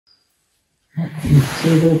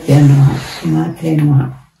Sri Vidya Matre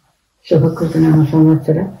Namaha Shubhakrutnama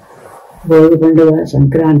Samvatsara Bhogi Panduga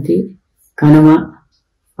Sankranti Kanama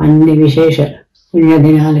Anni Vishesha Punya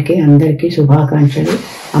Dinalaki Andarki Subhakanchali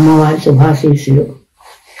Ammavari Subhasisilu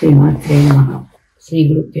Srimati Annapurnamba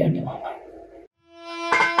Sri Vidya Namaha.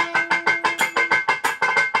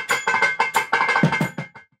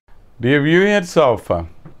 Dear viewers of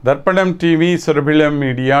Darpanam TV, Surabhilam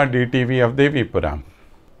Media, DTV of Devipuram,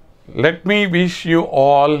 let me wish you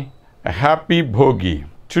all a happy Bhogi.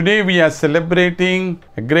 Today we are celebrating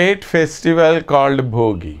a great festival called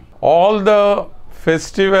Bhogi. All the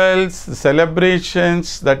festivals,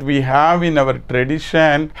 celebrations that we have in our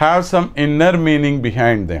tradition have some inner meaning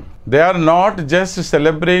behind them. They are not just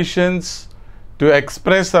celebrations to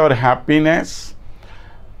express our happiness.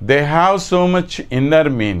 They have so much inner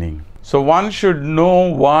meaning. So one should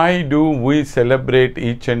know why do we celebrate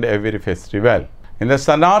each and every festival. In the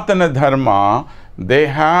Sanatana Dharma, they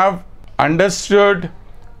have understood,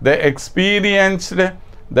 they experienced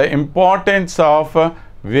the importance of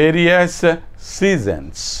various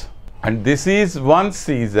seasons. And this is one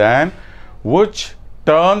season which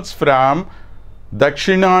turns from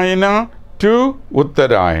Dakshinayana to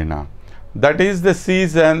Uttarayana. That is the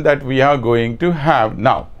season that we are going to have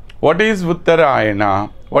now. What is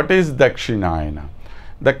Uttarayana? What is Dakshinayana?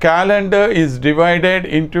 The calendar is divided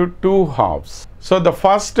into two halves. So the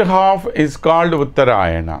first half is called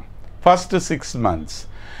Uttarayana, first 6 months.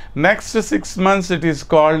 Next 6 months it is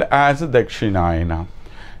called as Dakshinayana.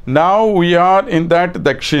 Now we are in that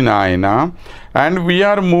Dakshinayana and we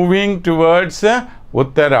are moving towards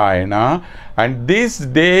Uttarayana, and this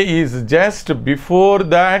day is just before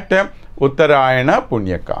that Uttarayana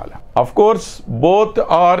Punyakala. Of course, both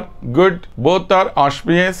are good, both are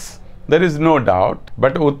auspicious, there is no doubt.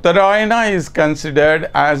 But Uttarayana is considered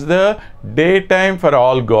as the daytime for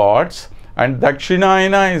all gods, and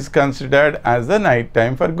Dakshinayana is considered as the night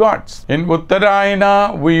time for gods. In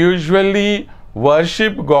Uttarayana, we usually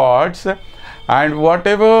worship gods, and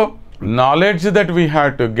whatever knowledge that we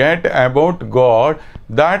have to get about God,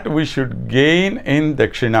 that we should gain in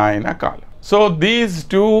Dakshinayana Kala. So these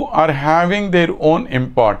two are having their own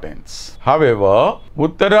importance. However,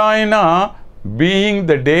 Uttarayana being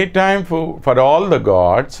the daytime for all the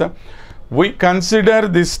gods, we consider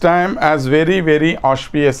this time as very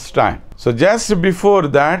auspicious time. So just before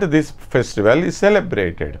that, this festival is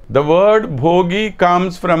celebrated. The word Bhogi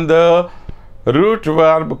comes from the root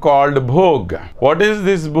verb called Bhog. What is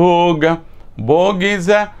this Bhog? Bhog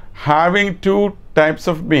is having two types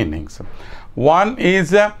of meanings. One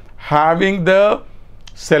is having the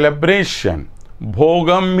celebration.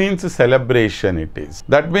 Bhogam means celebration it is.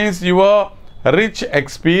 That means your rich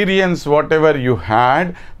experience, whatever you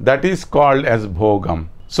had, that is called as Bhogam.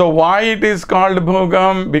 So why it is called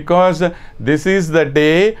Bhogam? Because this is the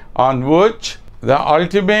day on which the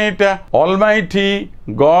ultimate almighty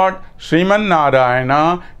God Sriman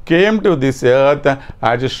Narayana came to this earth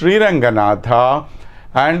as Sri Ranganatha,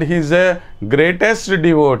 and his greatest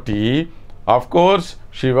devotee, of course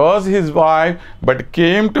she was his wife, but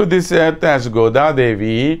came to this earth as Goda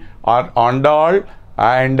Devi or Andal,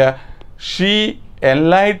 and she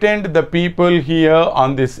enlightened the people here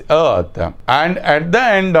on this earth. And at the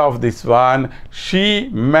end of this one, she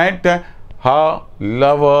met her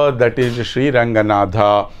lover, that is Sri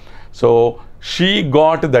Ranganatha. So she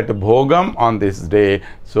got that Bhogam on this day.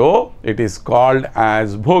 So it is called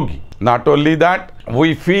as Bhogi. Not only that,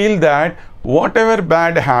 we feel that whatever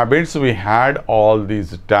bad habits we had all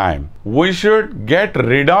this time, we should get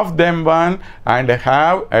rid of them one and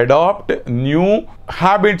adopt new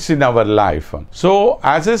habits in our life. So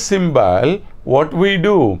as a symbol, what we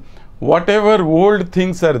do, whatever old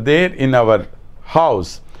things are there in our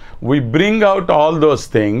house, we bring out all those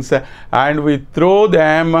things and we throw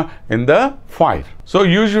them in the fire. So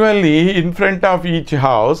usually in front of each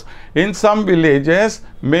house, in some villages,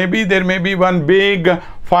 maybe there may be one big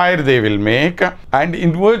fire they will make, and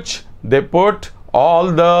in which they put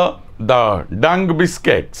all the dung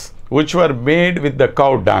biscuits which were made with the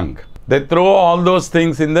cow dung. They throw all those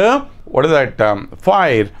things in the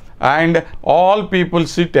fire, and all people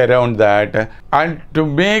sit around that, and to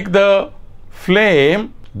make the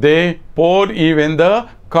flame they pour even the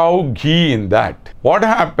cow ghee in that. What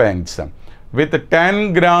happens? With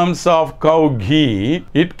 10 grams of cow ghee,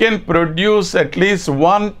 it can produce at least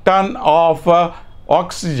 1 ton of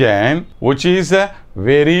oxygen, which is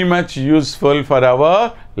very much useful for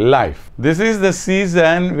our life. This is the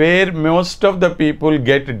season where most of the people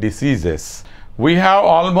get diseases. We have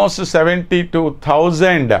almost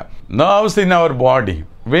 72,000 nerves in our body,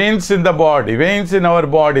 veins in the body, veins in our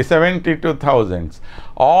body, 72,000.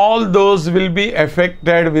 all those will be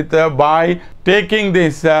affected with by taking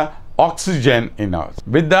this oxygen in us.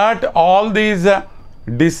 With that, all these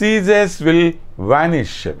diseases will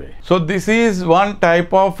vanish away. So this is one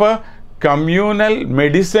type of communal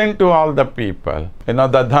medicine to all the people. The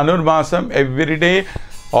Dhanurmasam, every day,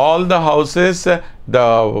 all the houses,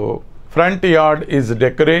 the front yard is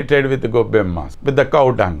decorated with gobemmas, with the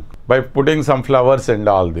cow dung, by putting some flowers and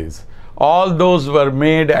all this. All those were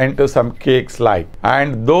made into some cakes like,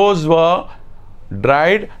 and those were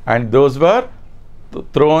dried and those were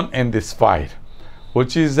thrown in this fire,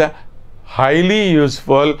 which is highly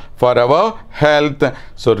useful for our health.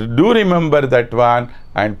 So do remember that one,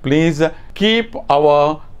 and please keep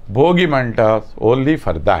our Bhogi mantras only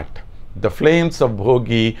for that. The flames of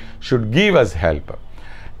Bhogi should give us help.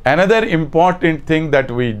 Another important thing that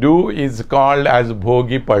we do is called as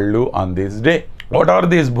Bhogi Pallu on this day. What are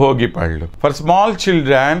these Bhogi Pallu? For small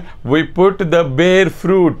children, we put the bare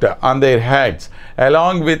fruit on their heads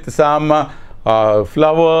along with some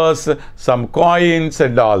flowers, some coins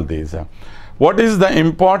and all these. What is the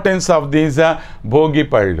importance of these Bhogi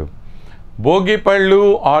Pallu? Bhogi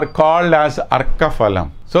Pallu are called as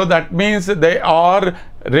Arkaphalam. So that means they are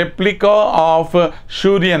replica of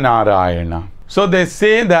Surya Narayana. So they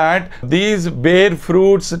say that these bare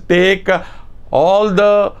fruits take all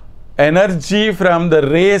the energy from the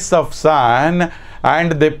rays of sun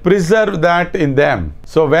and they preserve that in them.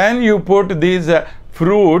 So when you put these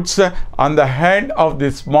fruits on the head of the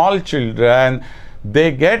small children,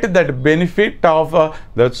 they get that benefit of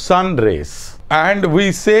the sun rays. And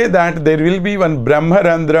we say that there will be one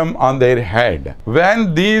Brahmarandram on their head.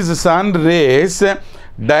 When these sun rays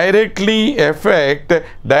directly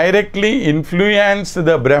influence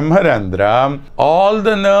the Brahmarandram, all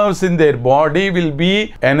the nerves in their body will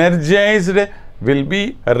be energized, will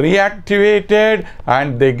be reactivated,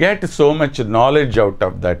 and they get so much knowledge out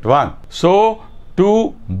of that one. So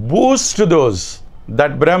to boost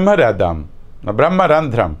that Brahmarandram,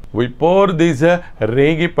 we pour this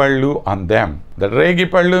Regi Pallu on them. The Regi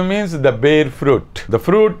Pallu means the bare fruit, the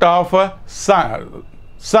fruit of sun.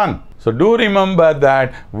 So do remember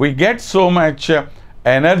that we get so much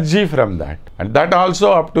energy from that. And that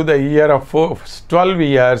also up to the year of 12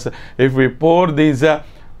 years, if we pour these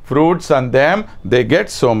fruits on them, they get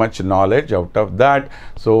so much knowledge out of that.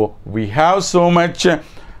 So we have so much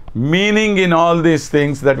meaning in all these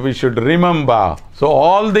things that we should remember. So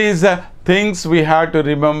all these things we have to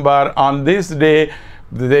remember on this day.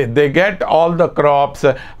 They get all the crops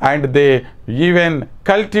and they even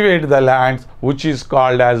cultivate the lands, which is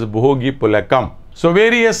called as Bhogi Pulakam. So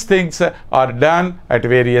various things are done at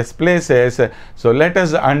various places. So let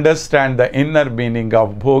us understand the inner meaning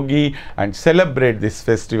of Bhogi and celebrate this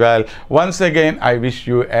festival. Once again, I wish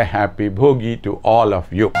you a happy Bhogi to all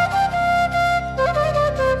of you.